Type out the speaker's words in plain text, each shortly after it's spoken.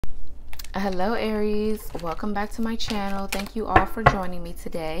Hello Aries, welcome back to my channel. Thank you all for joining me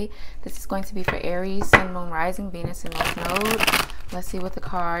today. This is going to be for Aries, Sun, Moon, Rising, Venus, and North Node. Let's see what the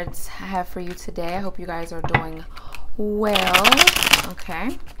cards have for you today. I hope you guys are doing well.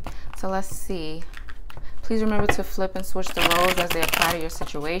 Okay, so let's see. Please remember to flip and switch the roles as they apply to your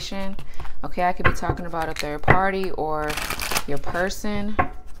situation. Okay, I could be talking about a third party or your person.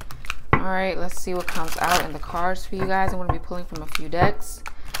 All right, let's see what comes out in the cards for you guys. I'm going to be pulling from a few decks.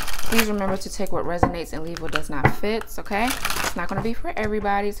 Please remember to take what resonates and leave what does not fit, okay? It's not going to be for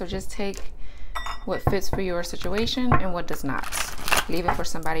everybody, so just take what fits for your situation and what does not. Leave it for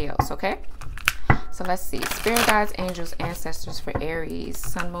somebody else, okay? So let's see. Spirit guides, angels, ancestors for Aries.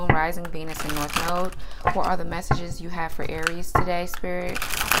 Sun, Moon, Rising, Venus, and North Node. What are the messages you have for Aries today, Spirit?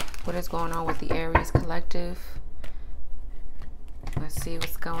 What is going on with the Aries collective? Let's see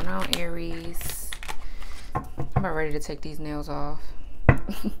what's going on, Aries. I'm about ready to take these nails off.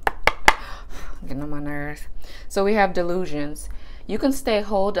 Getting on my nerves. So we have delusions. You can stay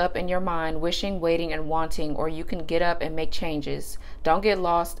holed up in your mind, wishing, waiting, and wanting, or you can get up and make changes. Don't get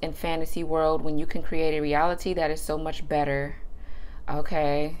lost in fantasy world when you can create a reality that is so much better.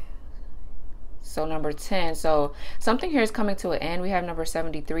 Okay. So number 10. So something here is coming to an end. We have number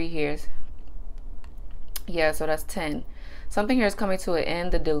 73 here. Yeah, so that's 10. Something here is coming to an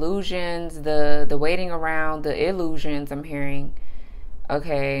end. The delusions, the waiting around, the illusions I'm hearing.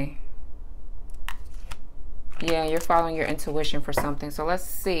 Okay. Yeah, you're following your intuition for something. So let's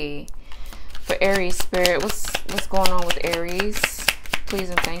see. For Aries Spirit, what's going on with Aries? Please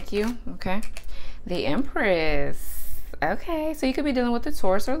and thank you. Okay. The Empress. Okay. So you could be dealing with the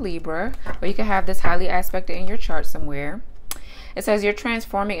Taurus or Libra, or you could have this highly aspected in your chart somewhere. It says you're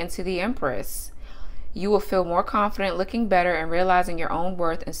transforming into the Empress. You will feel more confident, looking better, and realizing your own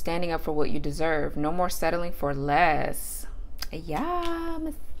worth and standing up for what you deserve. No more settling for less. Yeah,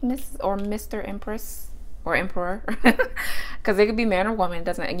 Miss or Mr. Empress. Or Emperor, because it could be man or woman. It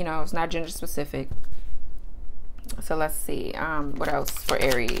doesn't, you know, it's not gender specific. So let's see. What else for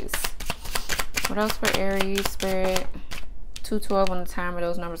Aries? What else for Aries Spirit? 212 on the timer.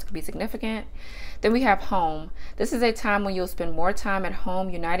 Those numbers could be significant. Then we have home. This is a time when you'll spend more time at home,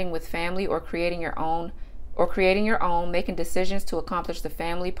 uniting with family, or creating your own, making decisions to accomplish the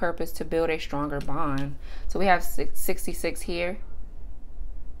family purpose to build a stronger bond. So we have 66 here.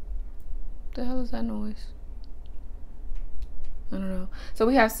 The hell is that noise? I don't know. So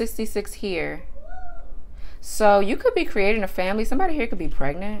we have 66 here. So you could be creating a family. Somebody here could be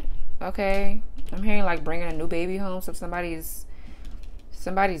pregnant. Okay, I'm hearing like bringing a new baby home. So somebody's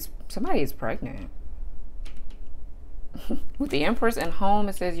pregnant. With the Empress and home,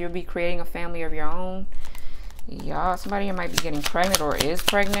 it says you'll be creating a family of your own. Y'all, somebody here might be getting pregnant or is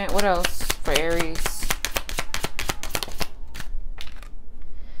pregnant. What else for Aries?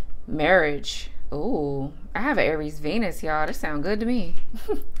 Marriage. Ooh, I have an Aries Venus, y'all. This sounds good to me.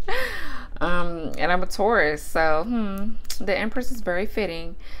 And I'm a Taurus, so the Empress is very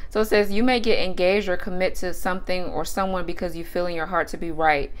fitting. So it says you may get engaged or commit to something or someone because you feel in your heart to be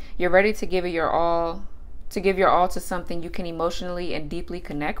right. You're ready to give it your all, to something you can emotionally and deeply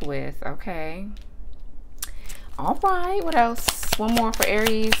connect with. Okay. All right. What else? One more for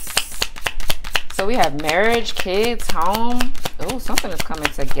Aries. So we have marriage, kids, home. Oh, something is coming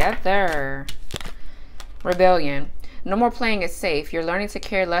together. Rebellion. No more playing it safe. You're learning to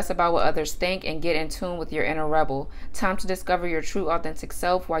care less about what others think and get in tune with your inner rebel. Time to discover your true authentic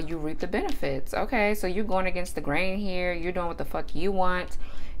self while you reap the benefits. Okay, so you're going against the grain here. You're doing what the fuck you want.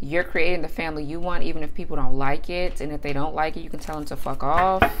 You're creating the family you want, even if people don't like it. And if they don't like it, you can tell them to fuck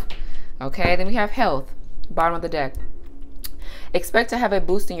off. Okay, then we have health. Bottom of the deck. Expect to have a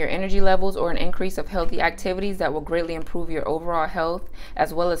boost in your energy levels or an increase of healthy activities that will greatly improve your overall health,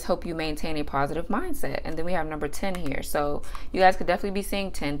 as well as help you maintain a positive mindset. And then we have number 10 here. So you guys could definitely be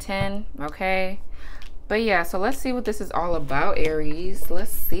seeing 10-10. Okay. But yeah, so let's see what this is all about, Aries.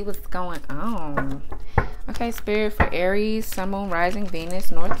 Let's see what's going on. Okay, Spirit for Aries, Sun, Moon, Rising,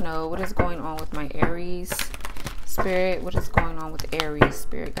 Venus, North Node. What is going on with my Aries? Spirit, what is going on with Aries?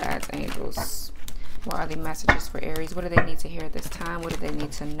 Spirit guides, angels. What are the messages for Aries? What do they need to hear at this time? What do they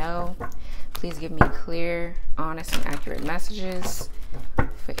need to know? Please give me clear, honest, and accurate messages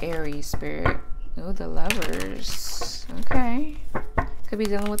for Aries Spirit. Oh, the Lovers. Okay. Could be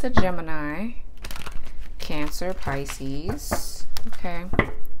dealing with a Gemini, Cancer, Pisces. Okay.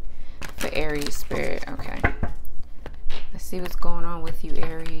 For Aries Spirit. Okay. Let's see what's going on with you,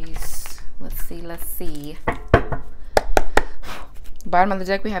 Aries. Let's see. Let's see. Bottom of the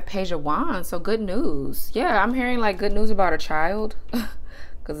deck, we have Page of Wands. So good news. Yeah, I'm hearing like good news about a child.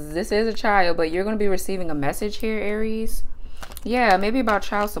 Because this is a child, but you're going to be receiving a message here, Aries. Yeah, maybe about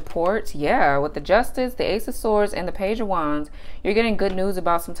child support. Yeah, with the Justice, the Ace of Swords, and the Page of Wands, you're getting good news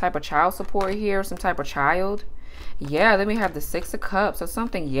about some type of child support here, some type of child. Yeah, then we have the Six of Cups or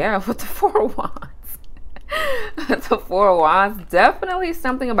something. Yeah, with the Four of Wands. The Four of Wands, definitely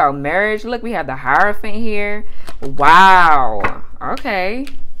something about marriage. Look, we have the Hierophant here. Wow. Okay.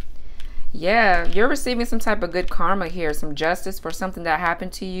 Yeah, you're receiving some type of good karma here, some justice for something that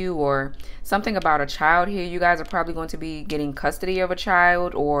happened to you, or something about a child here. You guys are probably going to be getting custody of a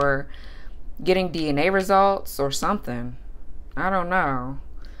child or getting DNA results or something. I don't know.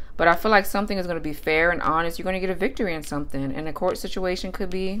 But I feel like something is going to be fair and honest. You're going to get a victory in something. And a court situation could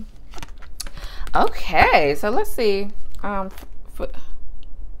be. Okay, so let's see. Why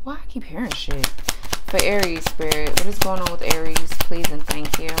I keep hearing shit. For Aries spirit, what is going on with Aries? Please and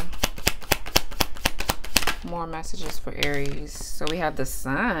thank you. More messages for Aries. So we have the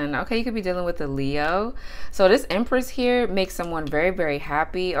Sun. Okay, you could be dealing with the Leo. So this Empress here makes someone very, very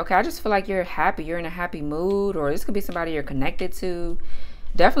happy. Okay, I just feel like you're happy. You're in a happy mood, or this could be somebody you're connected to.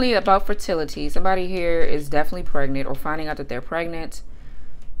 Definitely about fertility. Somebody here is definitely pregnant or finding out that they're pregnant.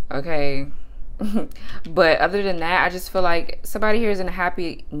 Okay. But other than that, I just feel like somebody here is in a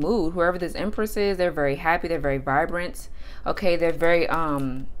happy mood. Whoever this Empress is, they're very happy. They're very vibrant. Okay, they're very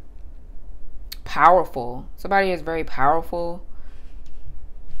powerful. Somebody is very powerful.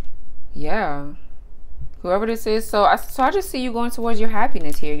 Yeah, whoever this is. So I just see you going towards your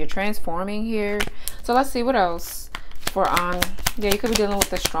happiness here. You're transforming here. So let's see what else for yeah, you could be dealing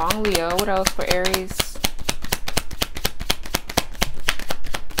with a strong Leo. What else for Aries?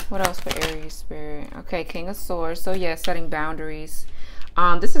 What else for Aries spirit? Okay, King of Swords. So yeah, setting boundaries.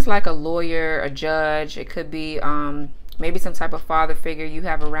 This is like a lawyer, a judge. It could be maybe some type of father figure you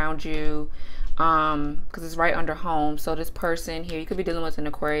have around you. Because it's right under home. So this person here, you could be dealing with an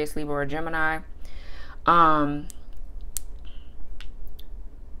Aquarius, Libra, or Gemini. For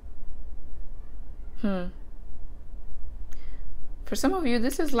some of you,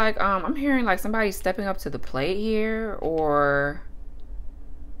 this is like I'm hearing like somebody stepping up to the plate here, or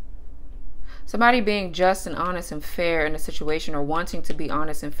somebody being just and honest and fair in a situation, or wanting to be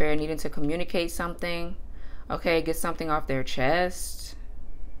honest and fair, needing to communicate something. Okay, get something off their chest.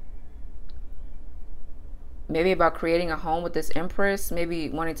 Maybe about creating a home with this Empress, maybe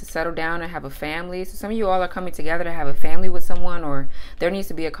wanting to settle down and have a family. So some of you all are coming together to have a family with someone, or there needs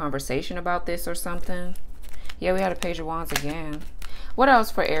to be a conversation about this or something. Yeah, we had a Page of Wands again. What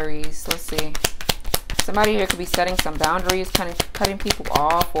else for Aries? Let's see. Somebody here could be setting some boundaries, cutting people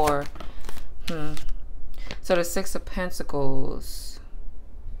off, or so the Six of Pentacles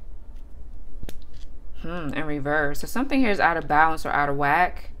in reverse. So something here is out of balance or out of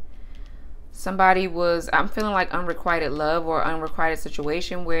whack. Somebody was, I'm feeling like unrequited love or unrequited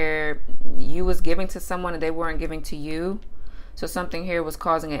situation where you was giving to someone and they weren't giving to you. So something here was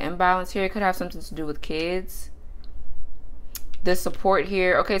causing an imbalance here. It could have something to do with kids. This support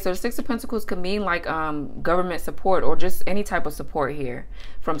here. Okay, so the Six of Pentacles could mean like government support or just any type of support here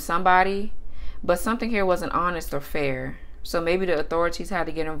from somebody. But something here wasn't honest or fair. So maybe the authorities had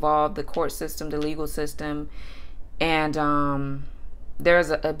to get involved, the court system, the legal system. And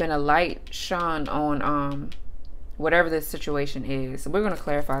there's been a light shone on whatever this situation is. So we're going to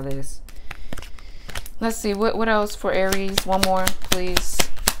clarify this. Let's see, what else for Aries? One more, please.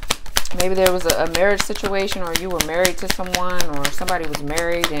 Maybe there was a marriage situation, or you were married to someone, or somebody was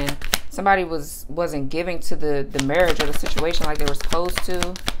married and somebody wasn't giving to the marriage or the situation like they were supposed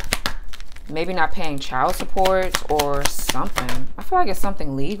to. Maybe not paying child support or something. I feel like it's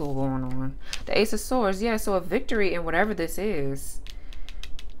something legal going on. The Ace of Swords, yeah, so a victory in whatever this is.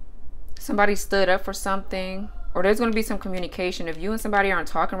 Somebody stood up for something, or there's going to be some communication. If you and somebody aren't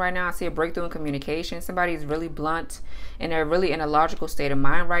talking right now, I see a breakthrough in communication. Somebody's really blunt and they're really in a logical state of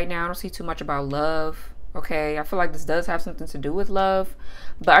mind right now. I don't see too much about love. Okay, I feel like this does have something to do with love,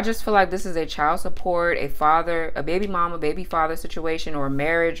 but I just feel like this is a child support, a father, a baby mama, baby father situation, or a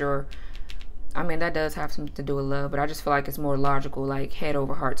marriage, or I mean, that does have something to do with love, but I just feel like it's more logical, like head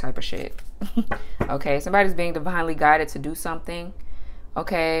over heart type of shit. Okay, somebody's being divinely guided to do something.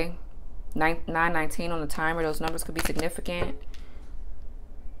 Okay. 919 on the timer. Those numbers could be significant.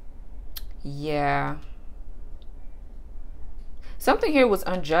 Yeah. Something here was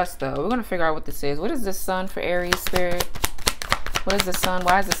unjust, though. We're going to figure out what this is. What is the Sun for Aries spirit? What is the Sun?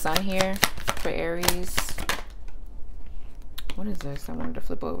 Why is the Sun here for Aries? What is this? I wanted to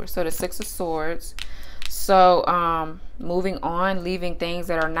flip over. So the Six of Swords. So moving on, leaving things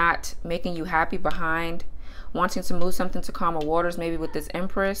that are not making you happy behind. Wanting to move something to calmer waters, maybe with this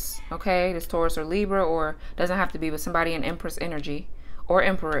Empress, okay, this Taurus or Libra, or doesn't have to be with somebody in Empress energy or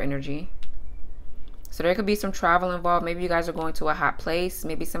Emperor energy. So there could be some travel involved. Maybe you guys are going to a hot place.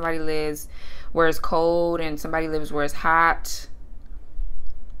 Maybe somebody lives where it's cold and somebody lives where it's hot.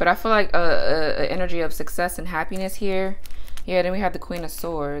 But I feel like a energy of success and happiness here. Yeah, then we have the Queen of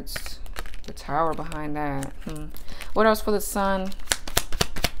Swords. The Tower behind that. What else for the Sun?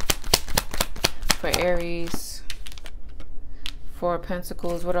 For Aries. Four of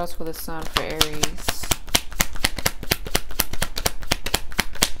Pentacles. What else for the Sun for Aries?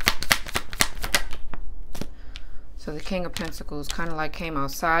 So the King of Pentacles kind of like came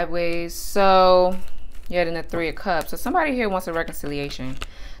out sideways. So, yeah, then the Three of Cups. So somebody here wants a reconciliation.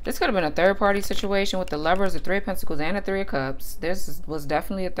 This could have been a third party situation with the Lovers, the Three of Pentacles, and the Three of Cups. This was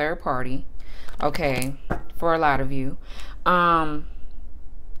definitely a third party. Okay, for a lot of you.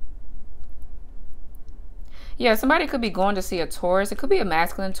 Yeah, somebody could be going to see a Taurus. It could be a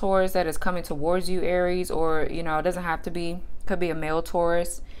masculine Taurus that is coming towards you, Aries, or, you know, it doesn't have to be. Could be a male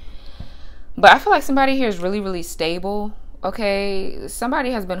Taurus. But I feel like somebody here is really, really stable. Okay,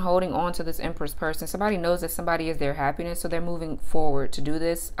 somebody has been holding on to this Empress person. Somebody knows that somebody is their happiness, so they're moving forward to do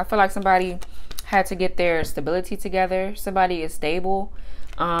this. I feel like somebody had to get their stability together. Somebody is stable.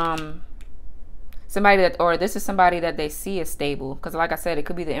 Somebody that, or this is somebody that they see as stable. Because like I said, it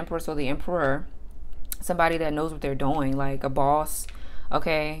could be the Empress or the Emperor. Somebody that knows what they're doing, like a boss.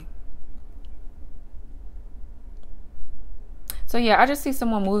 Okay. So yeah, I just see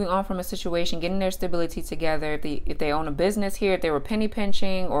someone moving on from a situation, getting their stability together. If they own a business here, if they were penny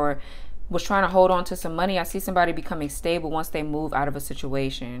pinching or was trying to hold on to some money, I see somebody becoming stable once they move out of a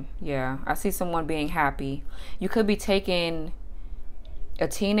situation. Yeah, I see someone being happy. You could be taking a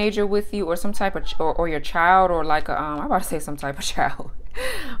teenager with you, or some type of, or your child, or like a, I'm about to say some type of child,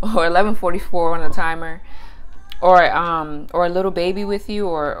 or 11:44 on the timer, or a little baby with you,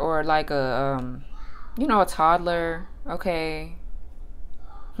 or like a, you know, a toddler. Okay.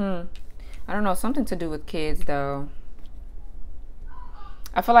 I don't know, something to do with kids though.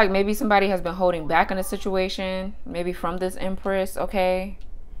 I feel like maybe somebody has been holding back in a situation, maybe from this Empress, okay?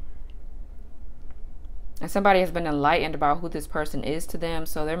 And somebody has been enlightened about who this person is to them,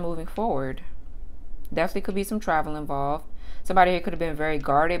 so they're moving forward. Definitely could be some travel involved. Somebody here could have been very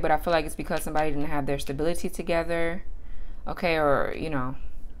guarded, but I feel like it's because somebody didn't have their stability together, okay? Or, you know,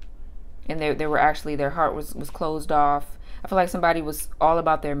 and they were actually, their heart was closed off. I feel like somebody was all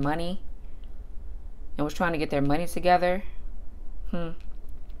about their money and was trying to get their money together.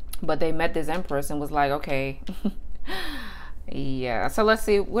 But they met this Empress and was like, okay. Yeah, so let's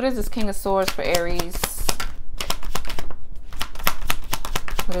see. What is this King of Swords for Aries?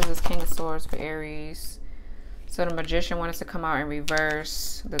 What is this King of Swords for Aries? So the Magician wanted to come out in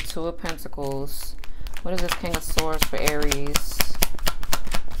reverse. The Two of Pentacles. What is this King of Swords for Aries?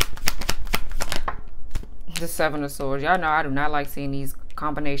 The Seven of Swords. Y'all know I do not like seeing these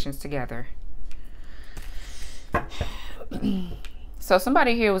combinations together. So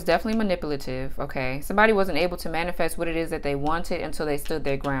somebody here was definitely manipulative, okay? Somebody wasn't able to manifest what it is that they wanted until they stood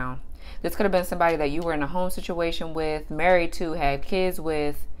their ground. This could have been somebody that you were in a home situation with, married to, had kids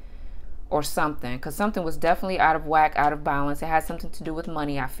with, or something. Because something was definitely out of whack, out of balance. It had something to do with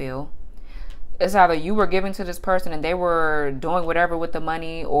money, I feel. It's either you were giving to this person and they were doing whatever with the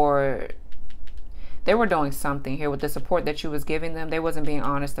money, or they were doing something here with the support that you was giving them. They wasn't being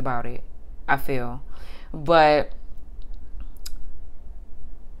honest about it, I feel. But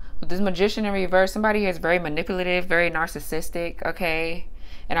with this Magician in reverse, somebody here is very manipulative, very narcissistic, okay?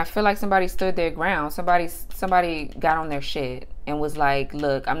 And I feel like somebody stood their ground. Somebody got on their shit and was like,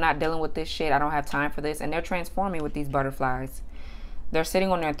 look, I'm not dealing with this shit. I don't have time for this. And they're transforming with these butterflies. They're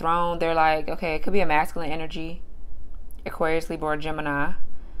sitting on their throne. They're like, okay, it could be a masculine energy, Aquarius, Libra, or Gemini.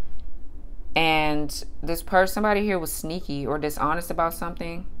 And this person, somebody here was sneaky or dishonest about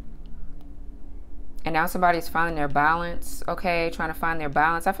something. And now somebody's finding their balance, okay? Trying to find their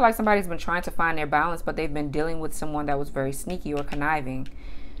balance. I feel like somebody's been trying to find their balance, but they've been dealing with someone that was very sneaky or conniving.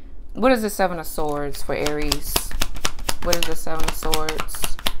 What is the Seven of Swords for Aries? What is the Seven of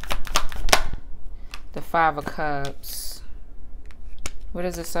Swords? The Five of Cups. What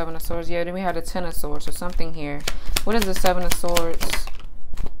is the Seven of Swords? Yeah, then we have the Ten of Swords or something here. What is the Seven of Swords?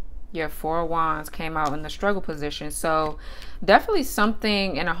 Yeah, Four of Wands came out in the struggle position. So definitely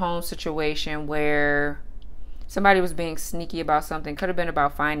something in a home situation where somebody was being sneaky about something. Could have been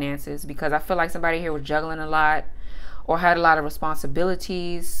about finances, because I feel like somebody here was juggling a lot or had a lot of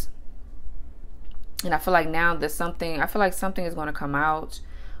responsibilities. And I feel like now there's something, I feel like something is going to come out,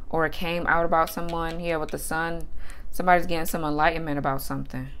 or it came out about someone here with the Sun. Somebody's getting some enlightenment about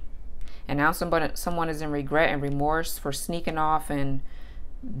something. And now someone is in regret and remorse for sneaking off and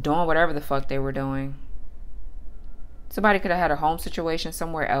doing whatever the fuck they were doing. Somebody could have had a home situation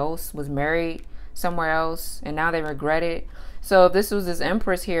somewhere else, was married somewhere else, and now they regret it. So if this was this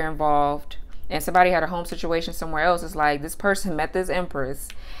Empress here involved and somebody had a home situation somewhere else, it's like this person met this Empress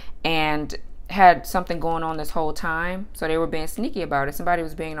and had something going on this whole time. So they were being sneaky about it. Somebody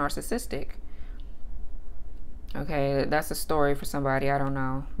was being narcissistic. Okay, that's a story for somebody, I don't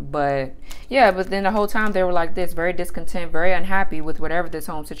know. But yeah, but then the whole time they were like this, very discontent, very unhappy with whatever this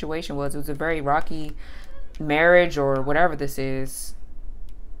home situation was. It was a very rocky marriage or whatever this is.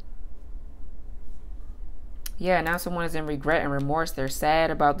 Yeah, now someone is in regret and remorse. They're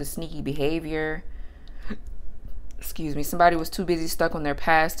sad about the sneaky behavior. Excuse me. Somebody was too busy stuck on their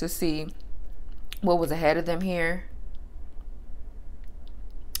past to see what was ahead of them here.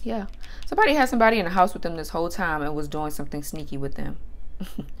 Yeah. Somebody had somebody in the house with them this whole time and was doing something sneaky with them.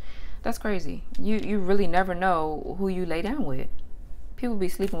 That's crazy. You really never know who you lay down with. People be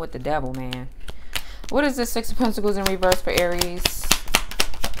sleeping with the devil, man. What is this Six of Pentacles in reverse for Aries?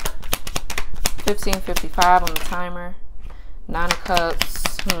 15:55 on the timer. 9 of Cups.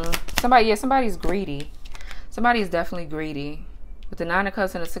 Somebody's greedy. Somebody's definitely greedy. With the 9 of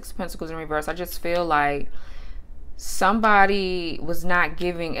Cups and the 6 of Pentacles in reverse, I just feel like somebody was not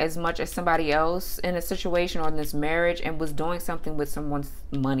giving as much as somebody else in a situation or in this marriage and was doing something with someone's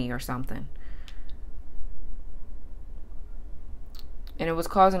money or something. And it was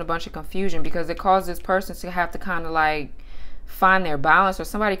causing a bunch of confusion because it caused this person to have to kind of like find their balance, or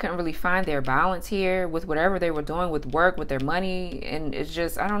somebody couldn't really find their balance here with whatever they were doing with work, with their money. And it's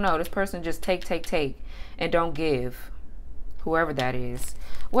just, I don't know, this person just take and don't give, whoever that is.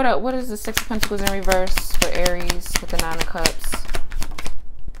 What is the 6 of Pentacles in reverse for Aries with the 9 of Cups?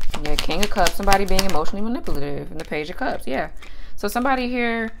 Yeah, King of Cups, somebody being emotionally manipulative, and the Page of Cups. Yeah, so somebody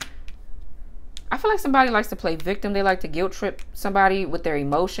here, I feel like somebody likes to play victim. They like to guilt trip somebody with their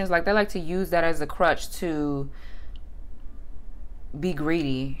emotions. Like they like to use that as a crutch to be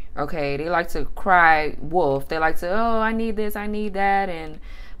greedy. Okay, they like to cry wolf. They like to, oh, I need this, I need that, and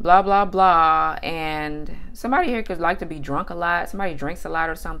blah blah blah. And somebody here could like to be drunk a lot. Somebody drinks a lot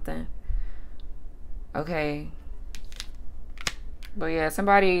or something. Okay, but yeah,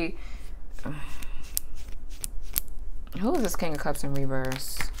 somebody, who is this King of Cups in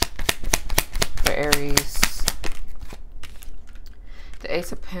reverse for Aries? The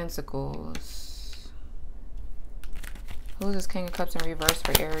Ace of Pentacles. Who is this King of Cups in reverse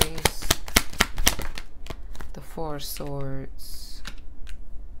for Aries? The Four of Swords.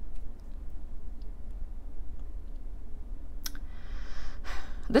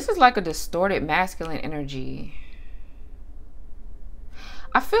 This is like a distorted masculine energy.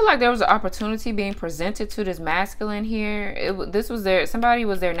 I feel like there was an opportunity being presented to this masculine here. This was their, somebody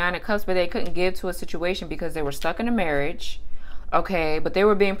was their 9 of Cups, but they couldn't give to a situation because they were stuck in a marriage. Okay, but they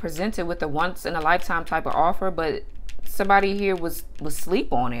were being presented with a once in a lifetime type of offer, but somebody here was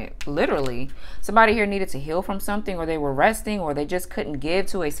asleep on it, literally. Somebody here needed to heal from something, or they were resting, or they just couldn't give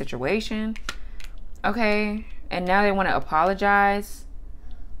to a situation. Okay, and now they want to apologize.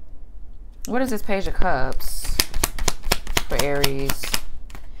 What is this Page of Cups for Aries?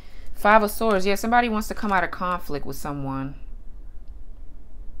 5 of Swords. Yeah, somebody wants to come out of conflict with someone.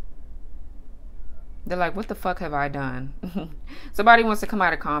 They're like, what the fuck have I done? Somebody wants to come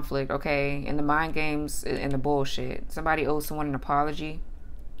out of conflict, okay? In the mind games and the bullshit. Somebody owes someone an apology.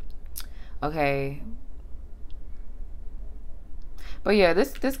 Okay. But yeah,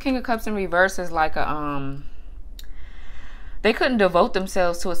 this King of Cups in reverse is like a, they couldn't devote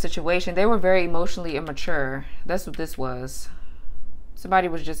themselves to a situation. They were very emotionally immature. That's what this was. Somebody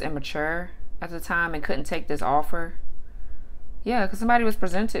was just immature at the time and couldn't take this offer. Yeah, because somebody was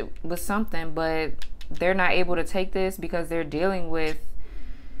presented with something, but they're not able to take this because they're dealing with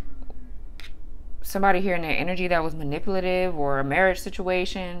somebody here in their energy that was manipulative, or a marriage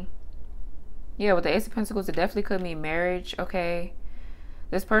situation. Yeah, with the Ace of Pentacles, it definitely could mean marriage. Okay,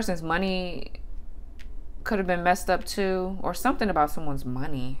 this person's money could have been messed up too, or something about someone's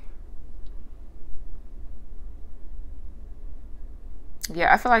money.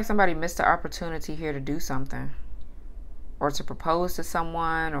 Yeah, I feel like somebody missed the opportunity here to do something, or to propose to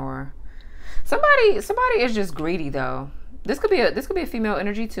someone, or somebody is just greedy though. This could be a female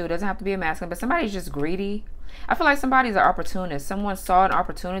energy too. It doesn't have to be a masculine, but somebody's just greedy. I feel like somebody's an opportunist. Someone saw an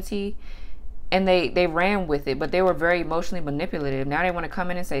opportunity and they ran with it, but they were very emotionally manipulative. Now they want to come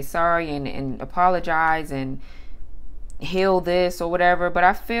in and say sorry and apologize and heal this or whatever. But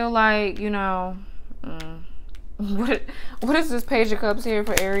I feel like, you know, what is this Page of Cups here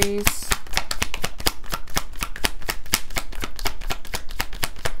for Aries?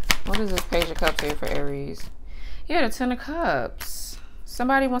 What is this Page of Cups here for Aries? Yeah, the 10 of Cups.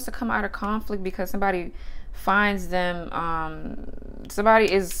 Somebody wants to come out of conflict because somebody finds them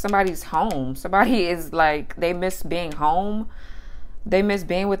somebody is somebody's home. Somebody is like, they miss being home. They miss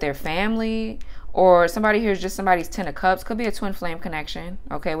being with their family. Or somebody here is just somebody's 10 of cups. Could be a twin flame connection.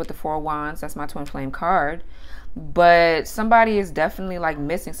 Okay, with the 4 of wands. That's my twin flame card. But somebody is definitely like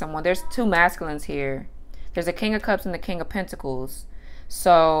missing someone. There's 2 masculines here. There's a king of cups and the king of pentacles.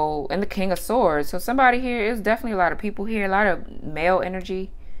 So, and the king of swords. So somebody here is definitely a lot of people here. A lot of male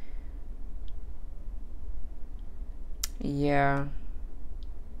energy. Yeah.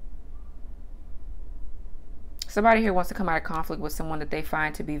 Somebody here wants to come out of conflict with someone that they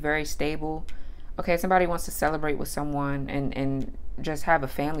find to be very stable. Okay, somebody wants to celebrate with someone and just have a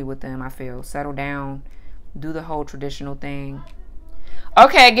family with them, I feel. Settle down. Do the whole traditional thing.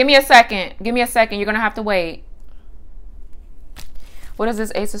 Okay, give me a second. Give me a second. You're going to have to wait. What is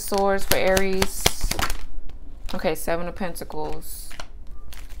this Ace of Swords for Aries? Okay, 7 of Pentacles.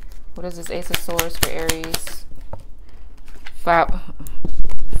 What is this Ace of Swords for Aries? Five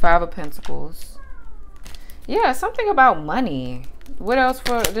of Pentacles. Yeah, something about money. What else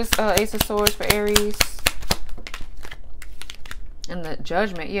for this Ace of Swords for Aries? And the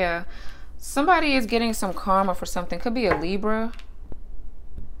Judgment, yeah. Somebody is getting some karma for something. Could be a Libra.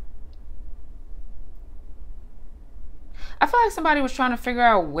 I feel like somebody was trying to figure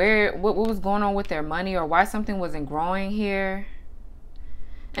out what was going on with their money or why something wasn't growing here.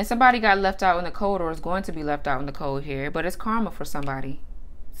 And somebody got left out in the cold or is going to be left out in the cold here. But it's karma for somebody.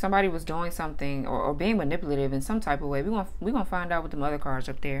 Somebody was doing something or being manipulative in some type of way. We're gonna find out with the other cards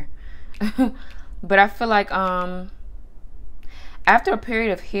up there. But I feel like after a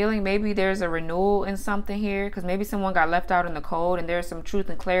period of healing, maybe there's a renewal in something here. Because maybe someone got left out in the cold and there's some truth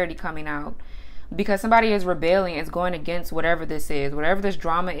and clarity coming out. Because somebody is rebelling, is going against whatever this is. Whatever this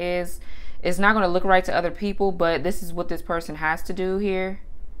drama is, it's not going to look right to other people. But this is what this person has to do here.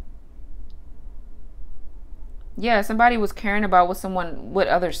 Yeah, somebody was caring about what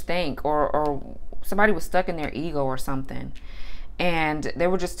others think. Or somebody was stuck in their ego or something. And they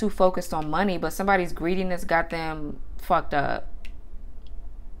were just too focused on money. But somebody's greediness got them fucked up.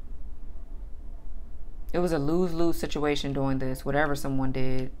 It was a lose-lose situation doing this. Whatever someone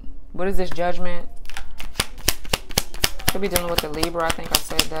did. What is this Judgment? Could be dealing with the Libra. I think I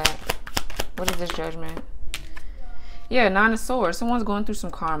said that. What is this Judgment? Yeah, 9 of Swords. Someone's going through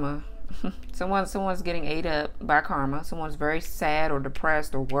some karma. Someone's getting ate up by karma. Someone's very sad or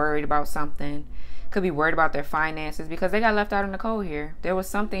depressed or worried about something. Could be worried about their finances because they got left out in the cold here. There was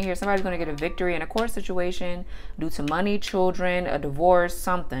something here. Somebody's going to get a victory in a court situation due to money, children, a divorce,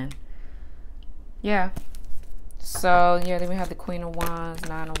 something. Yeah. So, yeah, then we have the Queen of Wands,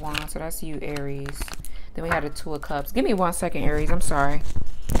 9 of Wands. So that's you, Aries. Then we have the 2 of Cups. Give me 1 second, Aries. I'm sorry.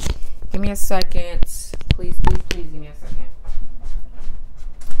 Give me a second. Please, please, please give me a second.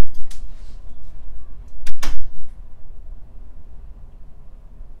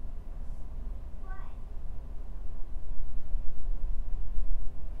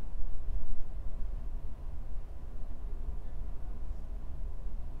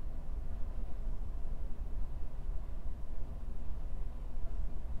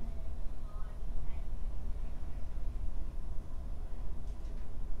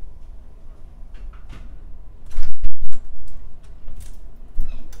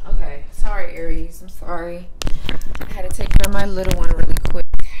 Sorry, Aries. I'm sorry. I had to take care of my little one really quick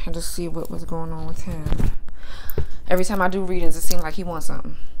and just see what was going on with him. Every time I do readings, it seems like he wants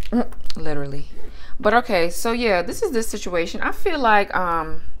something. Literally. But okay, so yeah, this is this situation. I feel like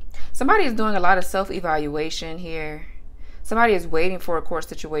somebody is doing a lot of self-evaluation here. Somebody is waiting for a court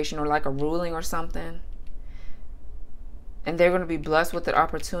situation or like a ruling or something. And they're going to be blessed with the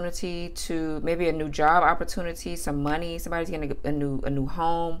opportunity to maybe a new job opportunity, some money. Somebody's getting a new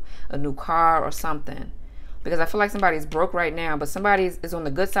home, a new car or something. Because I feel like somebody's broke right now, but somebody is on the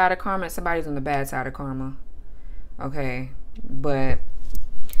good side of karma and somebody's on the bad side of karma. Okay. But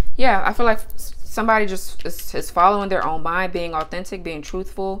yeah, I feel like somebody just is following their own mind, being authentic, being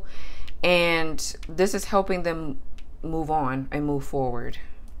truthful. And this is helping them move on and move forward.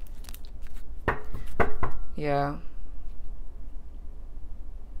 Yeah.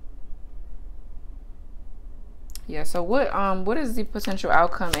 Yeah, so what is the potential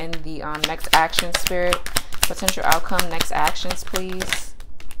outcome in the next action, Spirit? Potential outcome, next actions, please.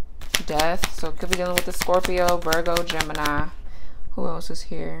 Death. So it could be dealing with the Scorpio, Virgo, Gemini. Who else is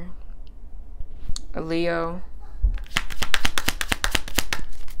here? A Leo.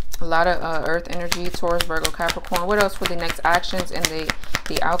 A lot of earth energy, Taurus, Virgo, Capricorn. What else for the next actions in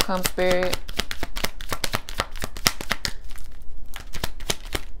the outcome, Spirit?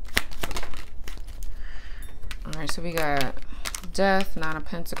 Alright, so we got Death, 9 of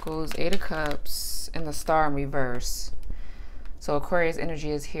Pentacles, 8 of Cups, and the Star in reverse. So Aquarius energy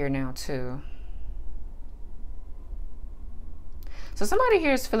is here now too. So somebody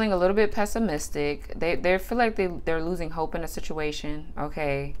here is feeling a little bit pessimistic. They feel like they're losing hope in a situation.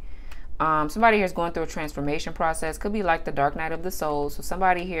 Okay. Somebody here is going through a transformation process. Could be like the dark night of the soul. So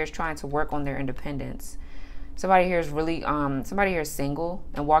somebody here is trying to work on their independence. Somebody here is really, somebody here is single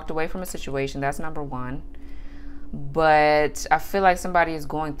and walked away from a situation. That's number one. But I feel like somebody is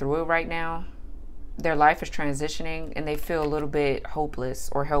going through it right now. Their life is transitioning and they feel a little bit hopeless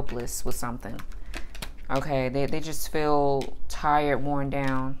or helpless with something. Okay, they just feel tired, worn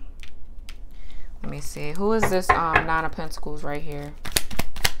down. Let me see. Who is this Nine of Pentacles right here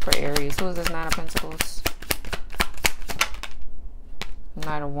for Aries? Who is this Nine of Pentacles?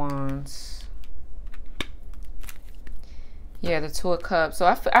 Knight of Wands. Yeah, the Two of Cups. So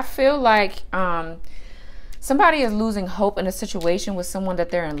I feel like somebody is losing hope in a situation with someone that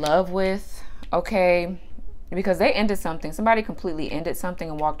they're in love with. Okay, because they ended something. Somebody completely ended something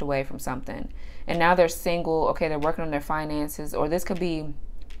and walked away from something. And now they're single. Okay, they're working on their finances. Or this could be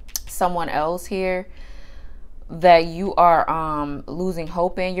someone else here that you are losing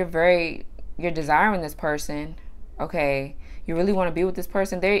hope in. You're desiring this person. Okay, you really want to be with this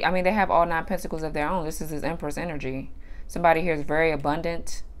person. They have all 9 pentacles of their own. This is his Empress energy. Somebody here is very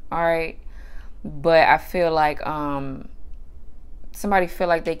abundant. All right, but I feel like somebody feel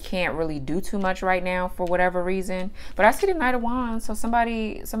like they can't really do too much right now for whatever reason. But I see the Knight of Wands, so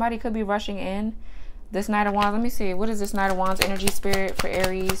somebody could be rushing in. This Knight of Wands, let me see. What is this Knight of Wands energy, spirit, for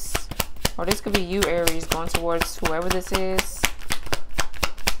Aries? Or this could be you, Aries, going towards whoever this is.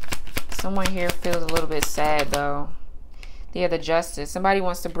 Someone here feels a little bit sad, though. Yeah, the Justice. Somebody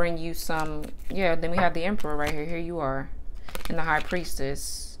wants to bring you some... Yeah, then we have the Emperor right here. Here you are. And the High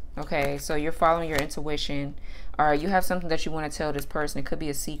Priestess. Okay, so you're following your intuition. All right, you have something that you want to tell this person. It could be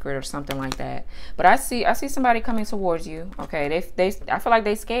a secret or something like that. But I see somebody coming towards you. Okay, I feel like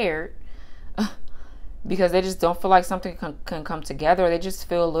they scared because they just don't feel like something can come together. They just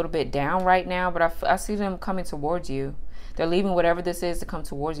feel a little bit down right now. But I see them coming towards you. They're leaving whatever this is to come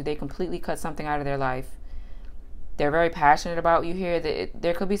towards you. They completely cut something out of their life. They're very passionate about you here.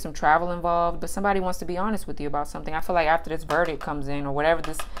 There could be some travel involved, but somebody wants to be honest with you about something. I feel like after this verdict comes in or whatever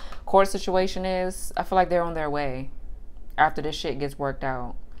this court situation is, I feel like they're on their way after this shit gets worked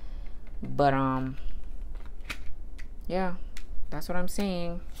out. But yeah, that's what I'm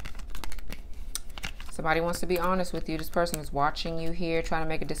seeing. Somebody wants to be honest with you. This person is watching you here, trying to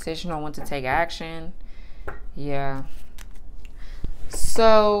make a decision on when to take action. Yeah.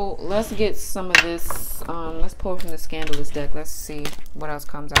 So let's get some of this. Let's pull from the Scandalous deck. Let's see what else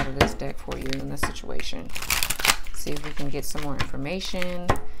comes out of this deck for you in this situation. See if we can get some more information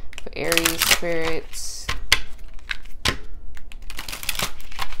for Aries spirits.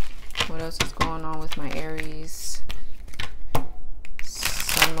 What else is going on with my Aries?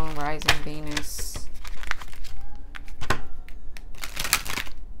 Sun, Moon, Rising, Venus.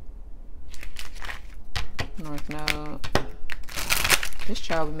 North Node. This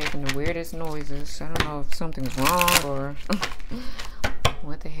child be making the weirdest noises. I don't know if something's wrong or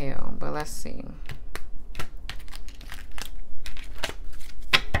what the hell, but let's see.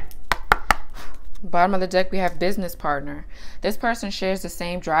 Bottom of the deck, we have business partner. This person shares the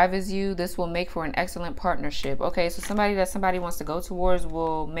same drive as you. This will make for an excellent partnership. Okay, so somebody that somebody wants to go towards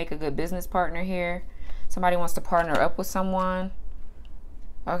will make a good business partner here. Somebody wants to partner up with someone.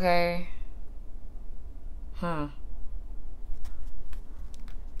 Okay.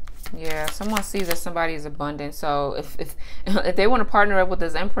 Yeah, someone sees that somebody is abundant. So if they want to partner up with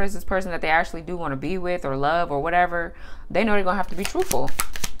this Empress, this person that they actually do want to be with or love or whatever, they know they're going to have to be truthful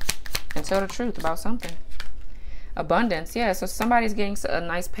and tell the truth about something. Abundance, yeah. So somebody's getting a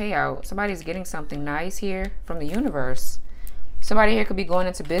nice payout. Somebody's getting something nice here from the universe. Somebody here could be going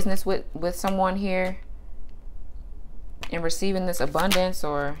into business with someone here and receiving this abundance.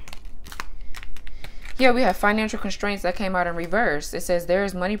 Or yeah, we have financial constraints that came out in reverse. It says there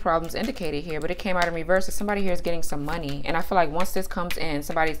is money problems indicated here, but it came out in reverse. So somebody here is getting some money. And I feel like once this comes in,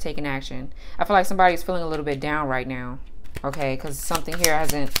 somebody's taking action. I feel like somebody's feeling a little bit down right now. Okay, because something here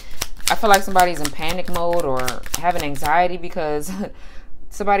hasn't... I feel like somebody's in panic mode or having anxiety because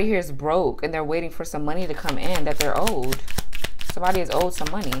somebody here is broke and they're waiting for some money to come in that they're owed. Somebody is owed some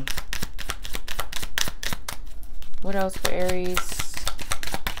money. What else for Aries?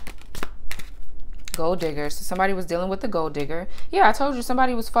 Gold digger. So somebody was dealing with the gold digger. Yeah, I told you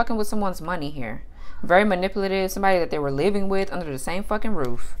somebody was fucking with someone's money here. Very manipulative. Somebody that they were living with under the same fucking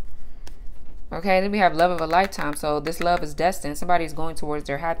roof. Okay, then we have love of a lifetime. So this love is destined. Somebody's going towards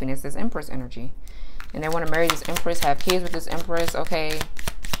their happiness. This Empress energy. And they want to marry this Empress, have kids with this Empress. Okay.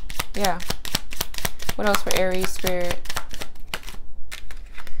 Yeah. What else for Aries spirit?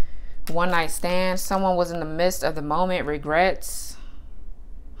 One night stand. Someone was in the midst of the moment. Regrets.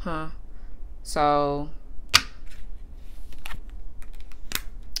 So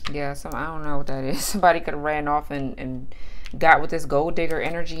yeah, I don't know what that is. Somebody could have ran off and got with this gold digger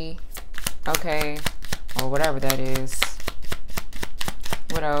energy. Okay. Or whatever that is.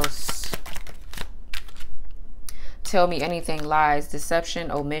 What else? Tell me anything. Lies, deception,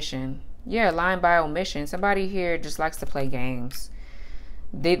 omission. Yeah, lying by omission. Somebody here just likes to play games.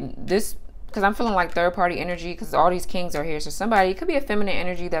 Because I'm feeling like third party energy, because all these kings are here. So somebody, it could be a feminine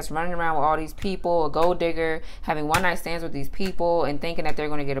energy that's running around with all these people, a gold digger, having one night stands with these people and thinking that they're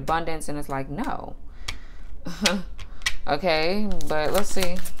going to get abundance. And it's like, no. Okay, but let's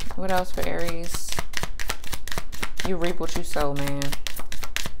see. What else for Aries? You reap what you sow, man.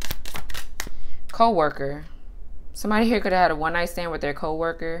 Co-worker. Somebody here could have had a one night stand with their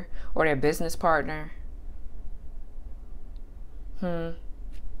co-worker or their business partner.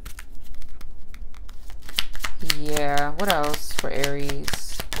 Yeah, what else for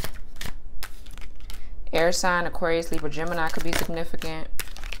Aries? Air sign, Aquarius, Libra, Gemini could be significant.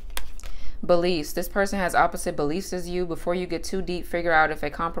 Beliefs. This person has opposite beliefs as you. Before you get too deep, figure out if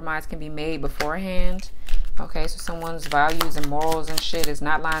a compromise can be made beforehand. Okay, so someone's values and morals and shit is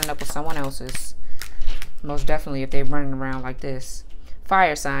not lining up with someone else's. Most definitely if they're running around like this.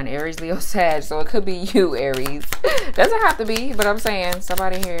 Fire sign, Aries, Leo, Sag. So it could be you, Aries. Doesn't have to be, but I'm saying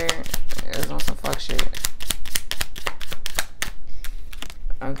somebody here is on some fuck shit.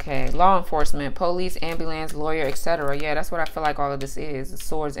 Okay, law enforcement, police, ambulance, lawyer, etc. Yeah, that's what I feel like all of this is. The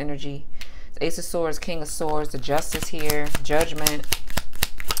swords energy. Ace of Swords, King of Swords, the justice here, judgment.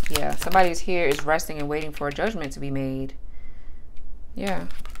 Yeah, somebody's here is resting and waiting for a judgment to be made. Yeah.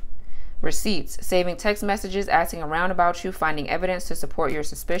 Receipts, saving text messages, asking around about you, finding evidence to support your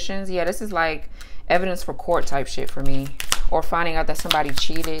suspicions. Yeah, this is like evidence for court type shit for me. Or finding out that somebody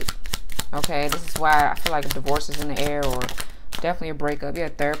cheated. Okay, this is why I feel like a divorce is in the air, or definitely a breakup. Yeah,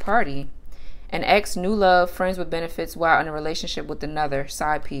 third party. An ex, new love, friends with benefits while in a relationship with another,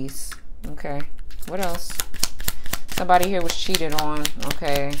 side piece. Okay, what else? Somebody here was cheated on.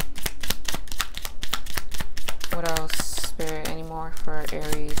 Okay. What else? Spirit, any more for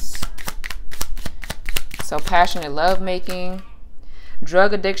Aries? So passionate lovemaking.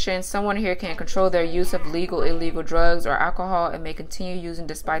 Drug addiction. Someone here can't control their use of legal, illegal drugs or alcohol and may continue using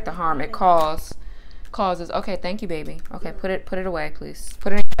despite the harm it causes. Okay, thank you, baby. Okay, put it away, please.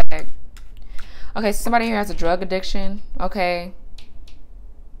 Put it in your bag. Okay, so somebody here has a drug addiction. Okay.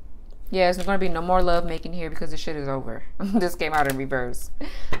 Yeah, there's going to be no more love making here because this shit is over. This came out in reverse.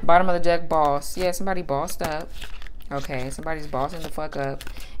 Bottom of the deck, boss. Yeah, somebody bossed up. Okay, somebody's bossing the fuck up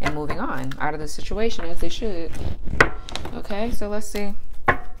and moving on out of the situation as they should. Okay, so let's see.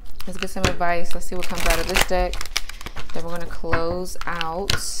 Let's get some advice. Let's see what comes out of this deck. Then we're going to close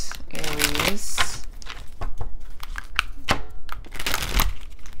out Aries.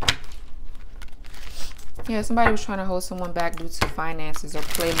 Yeah, somebody was trying to hold someone back due to finances or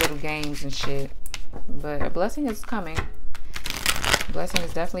play little games and shit. But a blessing is coming. A blessing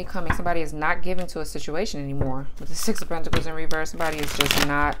is definitely coming. Somebody is not giving to a situation anymore. With the Six of Pentacles in reverse, somebody is just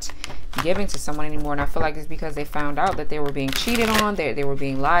not giving to someone anymore. And I feel like it's because they found out that they were being cheated on. They were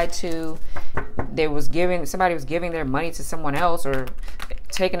being lied to. Somebody was giving their money to someone else or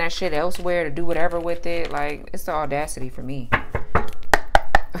taking that shit elsewhere to do whatever with it. Like, it's the audacity for me.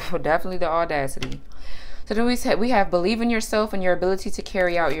 Definitely the audacity. So then we have believe in yourself and your ability to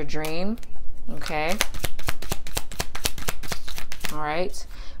carry out your dream. Okay. All right.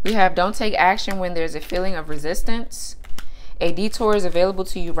 We have don't take action when there's a feeling of resistance. A detour is available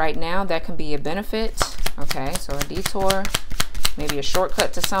to you right now. That can be a benefit. Okay. So a detour, maybe a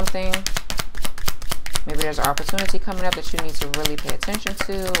shortcut to something. Maybe there's an opportunity coming up that you need to really pay attention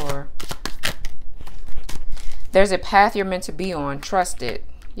to, or there's a path you're meant to be on. Trust it.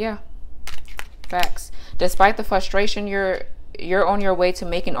 Yeah. Facts. Despite the frustration, you're on your way to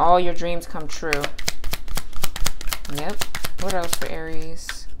making all your dreams come true. Yep. What else for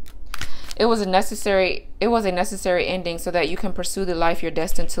Aries? It was a necessary ending so that you can pursue the life you're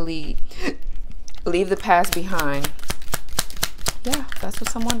destined to lead. Leave the past behind. Yeah, that's what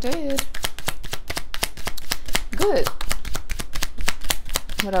someone did. Good.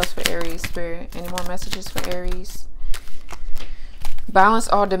 What else for Aries, Spirit? Any more messages for Aries? Balance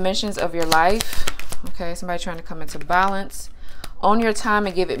all dimensions of your life. Okay, somebody trying to come into balance. Own your time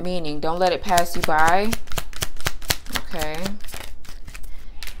and give it meaning. Don't let it pass you by. Okay.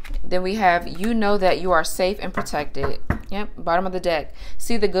 Then we have, you know that you are safe and protected. Yep, bottom of the deck.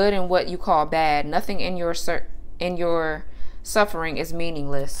 See the good in what you call bad. Nothing in your suffering is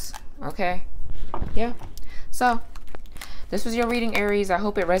meaningless. Okay. Yeah. So This was your reading, Aries. I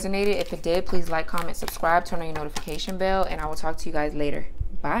hope it resonated. If it did, please like, comment, subscribe, turn on your notification bell, and I will talk to you guys later.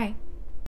 Bye.